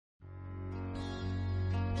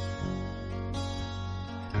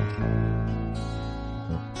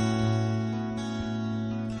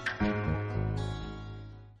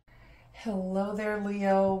Hello there,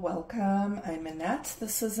 Leo. Welcome. I'm Annette.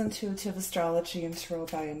 This is Intuitive Astrology and Tarot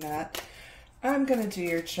by Annette. I'm going to do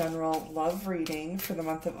your general love reading for the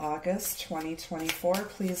month of August 2024.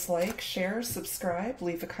 Please like, share, subscribe,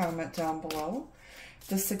 leave a comment down below.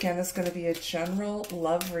 This again is going to be a general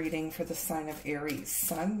love reading for the sign of Aries.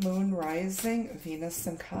 Sun, Moon, Rising, Venus,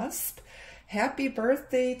 and Cusp. Happy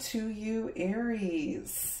birthday to you,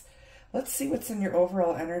 Aries. Let's see what's in your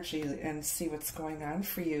overall energy and see what's going on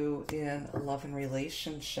for you in love and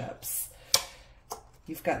relationships.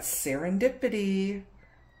 You've got serendipity.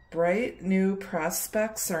 Bright new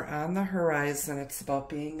prospects are on the horizon. It's about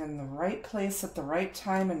being in the right place at the right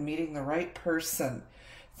time and meeting the right person.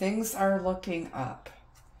 Things are looking up.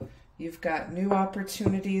 You've got new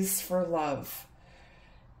opportunities for love.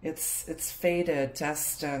 It's fated,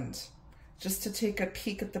 destined. Just to take a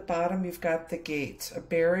peek at the bottom, you've got the gate. A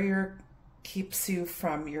barrier keeps you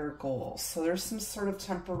from your goals. So there's some sort of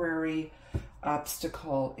temporary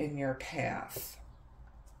obstacle in your path.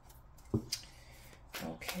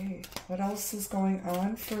 Okay, what else is going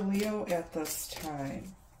on for Leo at this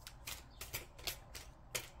time?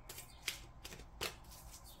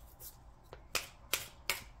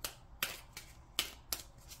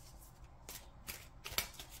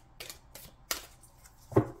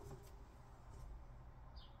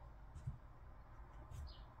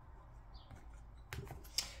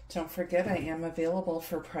 Don't forget, I am available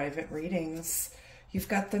for private readings. You've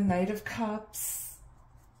got the Knight of Cups,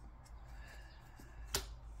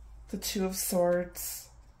 the Two of Swords,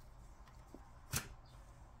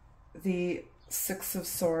 the Six of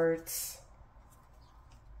Swords,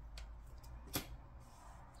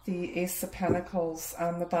 the Ace of Pentacles.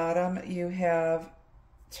 On the bottom, you have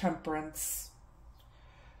Temperance.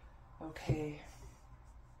 Okay.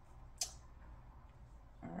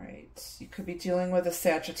 All right, you could be dealing with a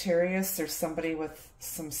Sagittarius. There's somebody with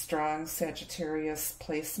some strong Sagittarius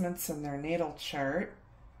placements in their natal chart.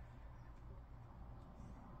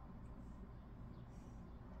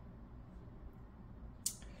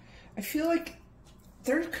 I feel like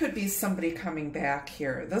there could be somebody coming back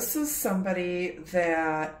here. This is somebody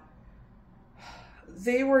that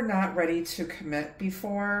they were not ready to commit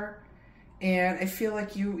before. And I feel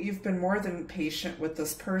like you've been more than patient with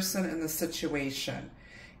this person and the situation.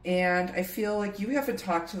 And I feel like you haven't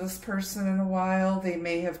talked to this person in a while. They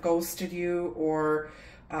may have ghosted you or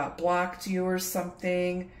blocked you or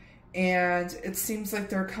something. And it seems like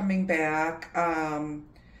they're coming back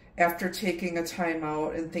after taking a time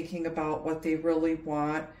out and thinking about what they really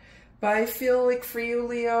want. But I feel like for you,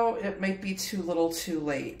 Leo, it might be too little too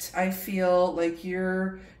late. I feel like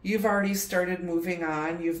you've already started moving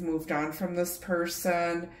on. You've moved on from this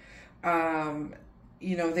person.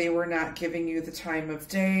 You know, they were not giving you the time of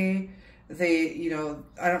day. They, you know,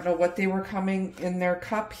 I don't know what they were coming in their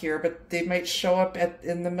cup here, but they might show up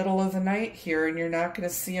in the middle of the night here and you're not going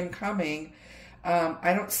to see them coming.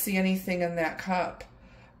 I don't see anything in that cup.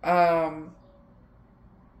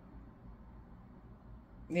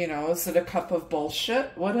 You know, is it a cup of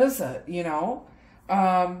bullshit? What is it, you know?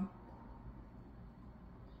 And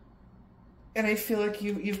I feel like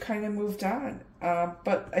you've kind of moved on.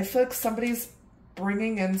 But I feel like somebody's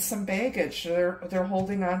bringing in some baggage. They're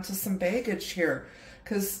holding on to some baggage here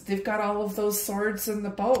because they've got all of those swords in the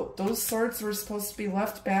boat. Those swords were supposed to be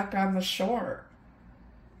left back on the shore.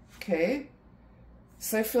 Okay?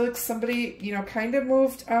 So I feel like somebody, you know, kind of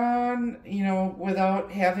moved on, you know,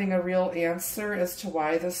 without having a real answer as to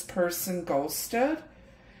why this person ghosted.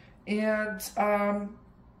 And I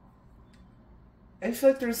feel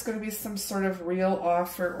like there's going to be some sort of real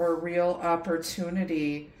offer or real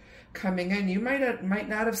opportunity coming in. You might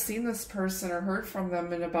not have seen this person or heard from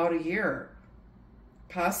them in about a year,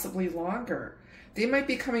 possibly longer. They might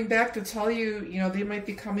be coming back to tell you, you know, they might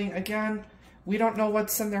be coming again. We don't know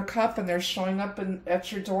what's in their cup, and they're showing up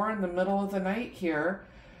at your door in the middle of the night here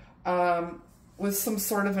with some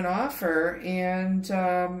sort of an offer, and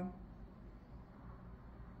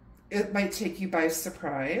it might take you by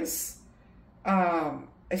surprise.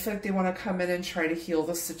 I feel like they want to come in and try to heal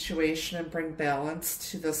the situation and bring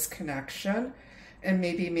balance to this connection and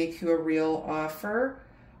maybe make you a real offer.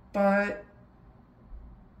 But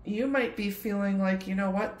you might be feeling like, you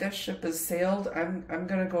know what, that ship has sailed. I'm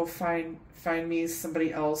going to go find me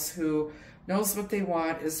somebody else who knows what they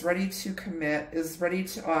want, is ready to commit, is ready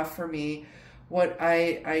to offer me what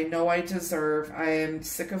I know I deserve. I am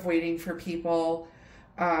sick of waiting for people.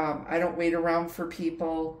 I don't wait around for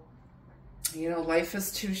people. You know, life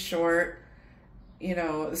is too short. You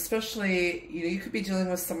know, especially, you know, you could be dealing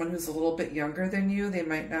with someone who's a little bit younger than you. They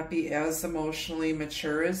might not be as emotionally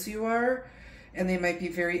mature as you are, and they might be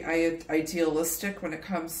very idealistic when it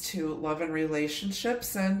comes to love and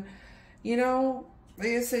relationships. And, you know, like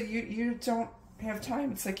I said, you don't have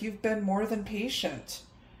time. It's like you've been more than patient,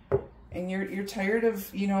 and you're tired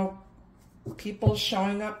of, you know, people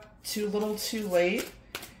showing up too little too late,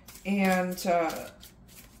 and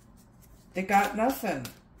they got nothing.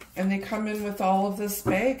 And they come in with all of this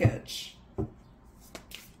baggage.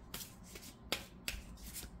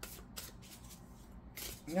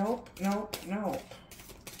 Nope, nope, nope.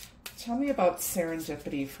 Tell me about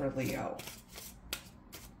serendipity for Leo.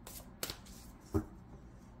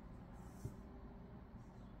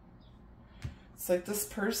 It's like this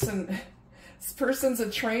person's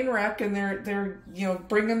a train wreck, and they're you know,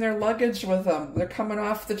 bringing their luggage with them. They're coming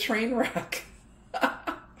off the train wreck.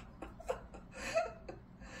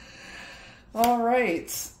 All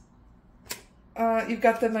right. You've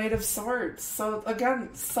got the Knight of Swords. So again,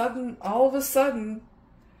 all of a sudden,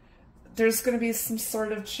 there's going to be some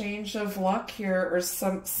sort of change of luck here, or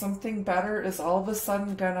something better is all of a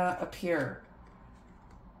sudden going to appear.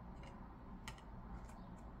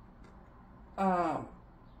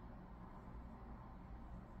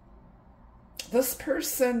 This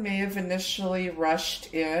person may have initially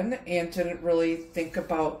rushed in and didn't really think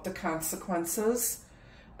about the consequences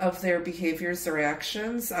of their behaviors or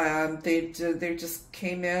actions. They just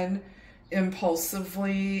came in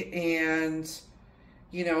impulsively, and,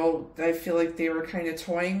 you know, I feel like they were kind of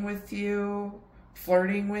toying with you,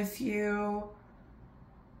 flirting with you,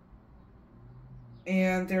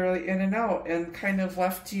 and they're in and out, and kind of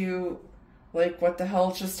left you like, what the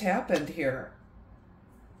hell just happened here?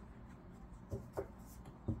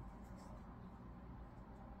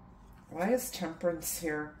 Why is Temperance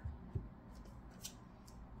here?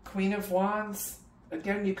 Queen of Wands.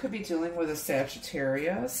 Again, you could be dealing with a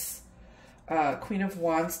Sagittarius. Queen of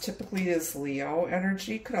Wands typically is Leo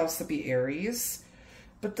energy, could also be Aries.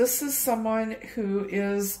 But this is someone who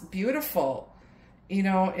is beautiful, you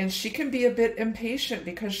know, and she can be a bit impatient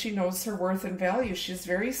because she knows her worth and value. She's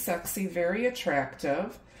very sexy, very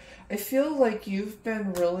attractive. I feel like you've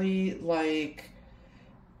been really like,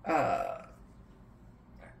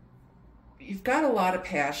 you've got a lot of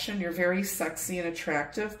passion. You're very sexy and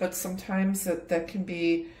attractive, but sometimes that can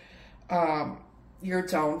be your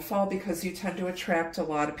downfall, because you tend to attract a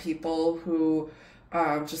lot of people who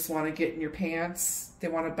just want to get in your pants. They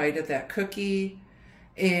want a bite of that cookie,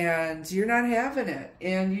 and you're not having it.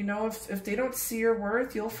 And, you know, if they don't see your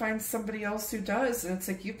worth, you'll find somebody else who does. And it's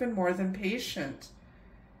like, you've been more than patient.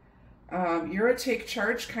 You're a take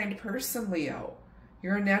charge kind of person, Leo.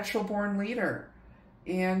 You're a natural born leader.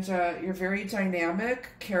 And you're very dynamic,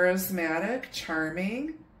 charismatic,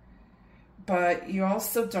 charming, but you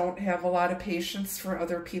also don't have a lot of patience for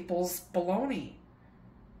other people's baloney.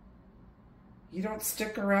 You don't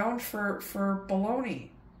stick around for baloney.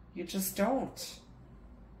 You just don't.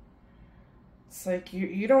 It's like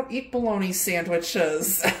you don't eat bologna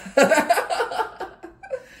sandwiches.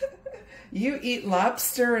 You eat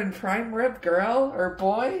lobster and prime rib, girl or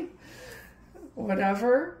boy,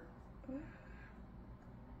 whatever.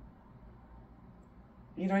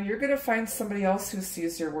 You know, you're going to find somebody else who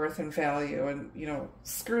sees your worth and value, and, you know,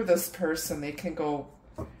 screw this person. They can go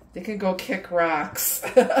kick rocks.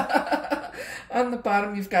 On the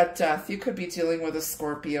bottom, you've got Death. You could be dealing with a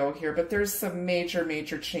Scorpio here, but there's some major,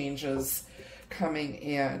 major changes coming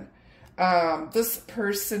in. This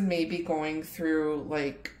person may be going through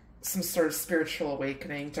like some sort of spiritual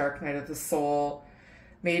awakening, dark night of the soul,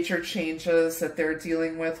 major changes that they're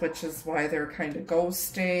dealing with, which is why they're kind of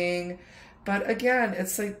ghosting. But again,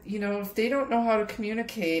 it's like, you know, if they don't know how to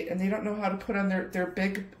communicate, and they don't know how to put on their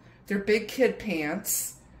big kid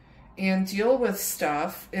pants and deal with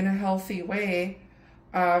stuff in a healthy way,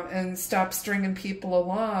 and stop stringing people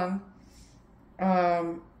along,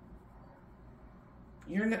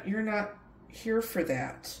 you're not here for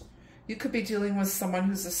that. You could be dealing with someone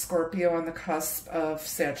who's a Scorpio on the cusp of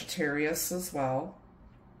Sagittarius as well.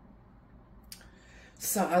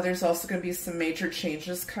 So there's also going to be some major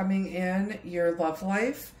changes coming in your love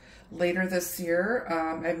life later this year.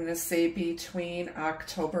 I'm going to say between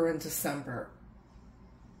October and December.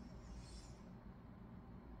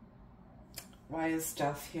 Why is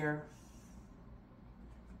Death here?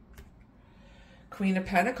 Queen of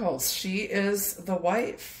Pentacles. She is the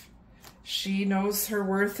wife. She knows her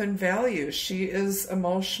worth and value. She is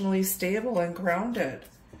emotionally stable and grounded.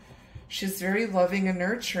 She's very loving and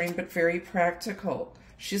nurturing, but very practical.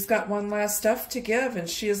 She's got one last F to give, and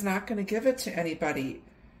she is not going to give it to anybody.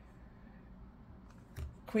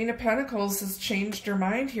 Queen of Pentacles has changed her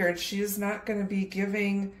mind here, and she is not going to be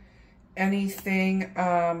giving anything,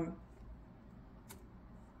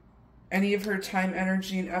 any of her time,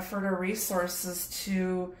 energy, and effort or resources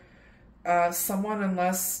to someone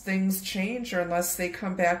unless things change or unless they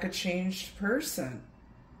come back a changed person.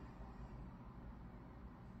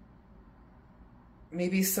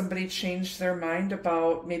 Maybe somebody changed their mind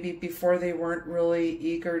about, maybe before they weren't really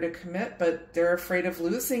eager to commit, but they're afraid of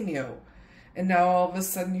losing you. And now all of a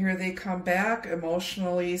sudden here they come back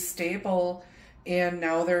emotionally stable, and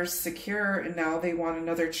now they're secure, and now they want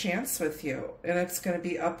another chance with you. And it's going to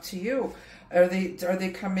be up to you. Are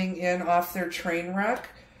they coming in off their train wreck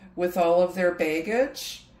with all of their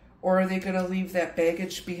baggage? Or are they going to leave that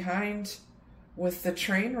baggage behind with the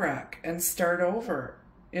train wreck and start over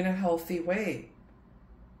in a healthy way?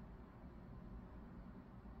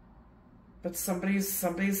 But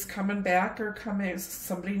somebody's coming back, or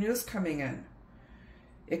somebody new's coming in.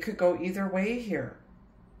 It could go either way here.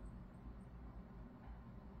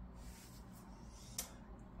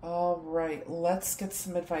 All right, let's get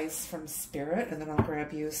some advice from Spirit, and then I'll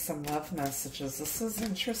grab you some love messages. This is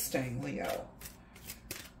interesting, Leo.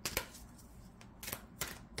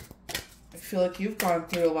 I feel like you've gone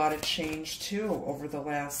through a lot of change too over the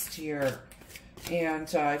last year.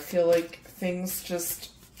 And I feel like things just,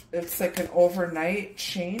 it's like an overnight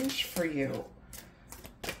change for you.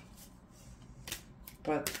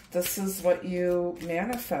 But this is what you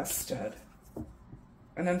manifested.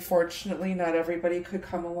 And unfortunately, not everybody could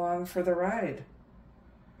come along for the ride.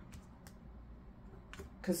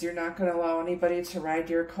 Because you're not going to allow anybody to ride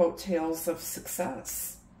your coattails of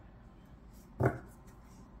success.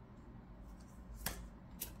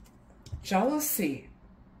 Jealousy,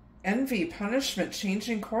 envy, punishment,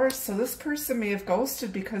 changing course. So this person may have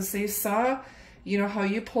ghosted because they saw, you know, how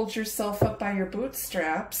you pulled yourself up by your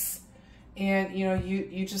bootstraps. And, you know,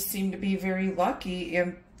 you just seem to be very lucky,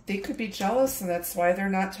 and they could be jealous, and that's why they're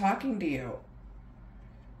not talking to you.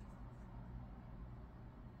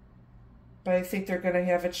 But I think they're going to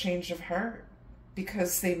have a change of heart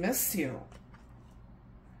because they miss you.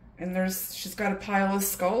 And she's got a pile of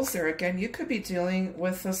skulls there. Again, you could be dealing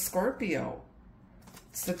with a Scorpio.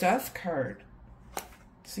 It's the Death card.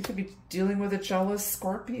 So you could be dealing with a jealous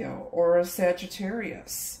Scorpio or a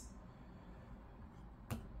Sagittarius.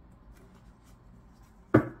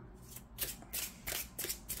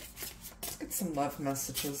 Some love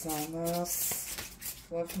messages on this.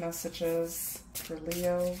 Love messages for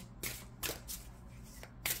Leo.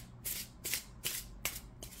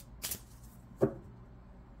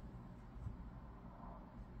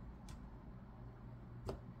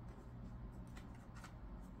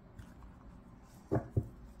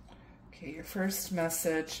 Okay, your first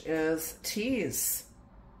message is tease.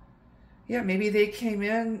 Yeah, maybe they came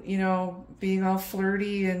in, you know, being all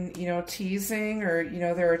flirty and, you know, teasing, or, you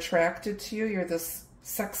know, they're attracted to you. You're this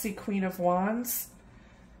sexy Queen of Wands,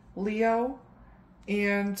 Leo,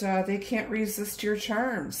 and they can't resist your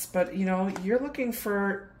charms. But, you know, you're looking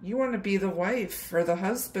for, you want to be the wife or the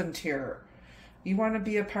husband here. You want to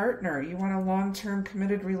be a partner. You want a long-term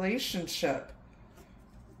committed relationship.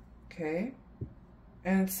 Okay?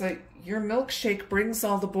 And it's like, your milkshake brings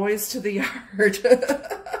all the boys to the yard.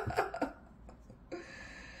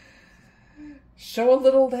 Show a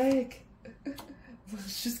little leg.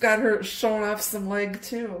 She's got her showing off some leg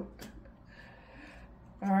too.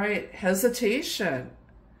 All right, hesitation.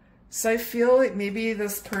 So I feel like maybe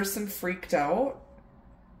this person freaked out.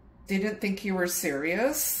 They didn't think you were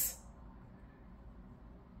serious.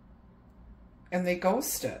 And they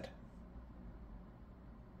ghosted.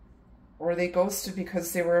 Or they ghosted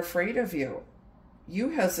because they were afraid of you. You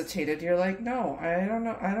hesitated. You're like, no, I don't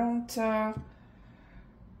know.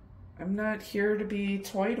 I'm not here to be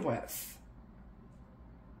toyed with.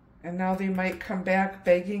 And now they might come back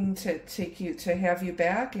begging to have you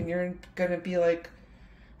back, and you're going to be like,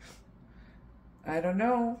 I don't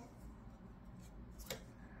know.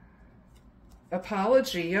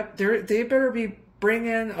 Apology. Yep, they better be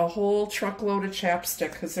bringing a whole truckload of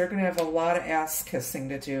chapstick, because they're going to have a lot of ass kissing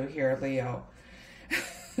to do here, Leo.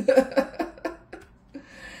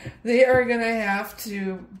 They are going to have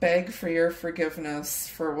to beg for your forgiveness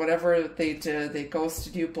for whatever they did. They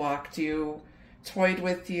ghosted you, blocked you, toyed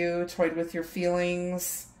with your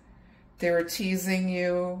feelings. They were teasing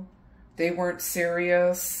you. They weren't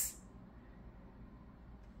serious.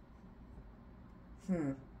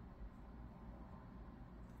 And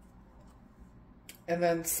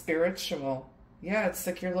then spiritual. Yeah, it's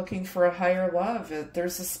like you're looking for a higher love.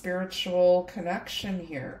 There's a spiritual connection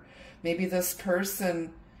here. Maybe this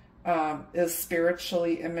person is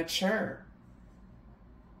spiritually immature.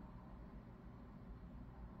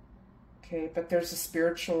 Okay, but there's a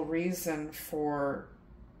spiritual reason for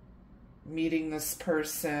meeting this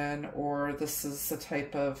person, or this is a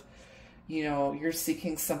type of, you know, you're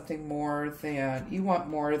seeking something more than, you want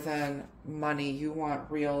more than money. You want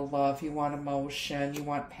real love. You want emotion. You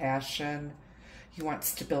want passion. You want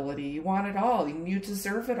stability. You want it all. And you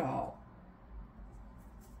deserve it all.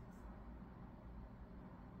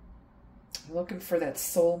 You're looking for that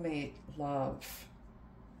soulmate love.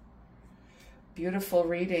 Beautiful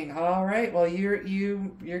reading. All right. Well, you're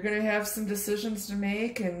going to have some decisions to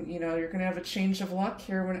make, and, you know, you're going to have a change of luck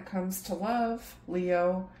here when it comes to love,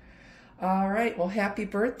 Leo. All right. Well, happy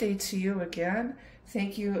birthday to you again.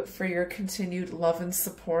 Thank you for your continued love and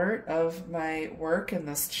support of my work in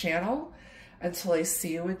this channel. Until I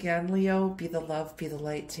see you again, Leo, be the love, be the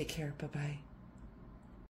light. Take care. Bye-bye.